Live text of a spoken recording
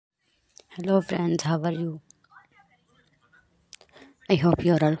Hello friends, how are you? I hope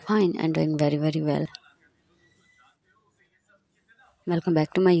you are all fine and doing very well. Welcome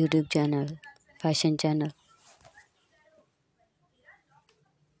back to my YouTube channel, Fashion Channel.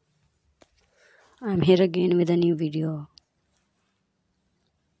 I'm here again with a new video.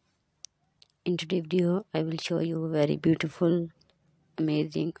 In today's video, I will show you very beautiful,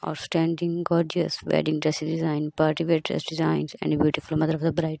 amazing, outstanding, gorgeous wedding dress design, party wear dress designs, and a beautiful mother of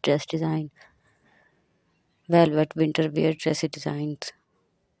the bride dress design, velvet winter wear dress designs.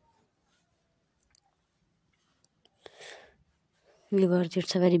 Viewers,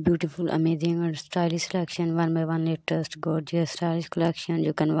 it's a very beautiful, amazing, and stylish selection, one by one latest, gorgeous, stylish collection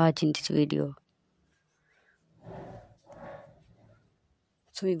you can watch in this video.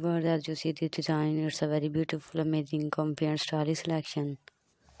 So viewers, as you see this design, it's a very beautiful, amazing, comfy and stylish selection.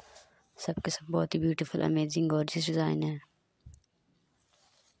 सबके सब बहुत ही beautiful amazing gorgeous design है.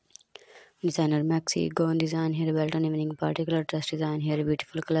 Designer maxi gown design, here belt on evening party color dress design, here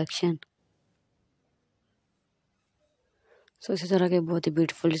beautiful collection. सो इसी तरह के बहुत ही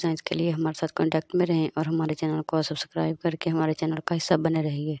beautiful designs के लिए हमारे साथ कांटेक्ट में रहें और हमारे चैनल को सब्सक्राइब करके हमारे चैनल का हिस्सा बने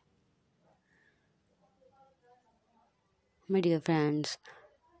रहिए. My dear friends,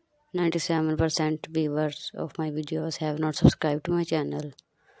 97% viewers of my videos have not subscribed to my channel.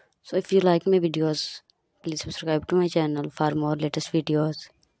 So if you like my videos, please subscribe to my channel for more latest videos.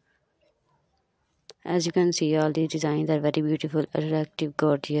 As you can see, all these designs are very beautiful, attractive,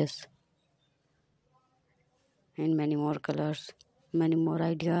 gorgeous, and many more colors, many more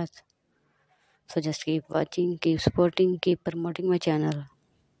ideas. So just keep watching, keep supporting, keep promoting my channel.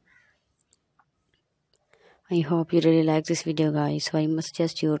 I hope you really like this video, guys. So I must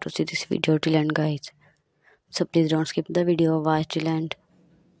suggest you to see this video till end, guys. So please don't skip the video, watch till end.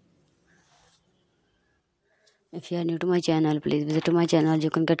 If you are new to my channel, please visit to my channel. You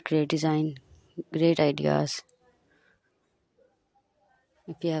can get great design, great ideas.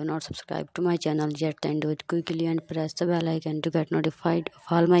 If you have not subscribed to my channel yet, then do it quickly and press the bell icon to get notified of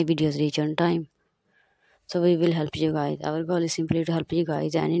all my videos reach on time. So we will help you guys. Our goal is simply to help you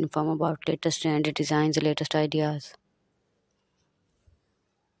guys and inform about latest trend designs, latest ideas.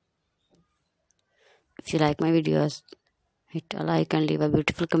 If you like my videos, hit a like and leave a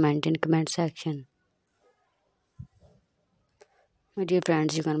beautiful comment in comment section. My dear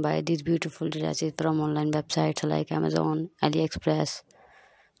friends, you can buy these beautiful dresses from online websites like Amazon, AliExpress,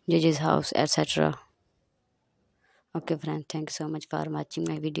 Judge's House, etc. Okay friends, thank you so much for watching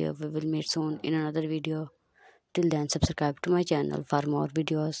my video. We will meet soon in another video. Till then, subscribe to my channel for more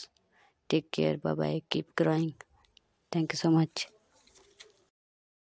videos. Take care, bye bye, keep growing. Thank you so much.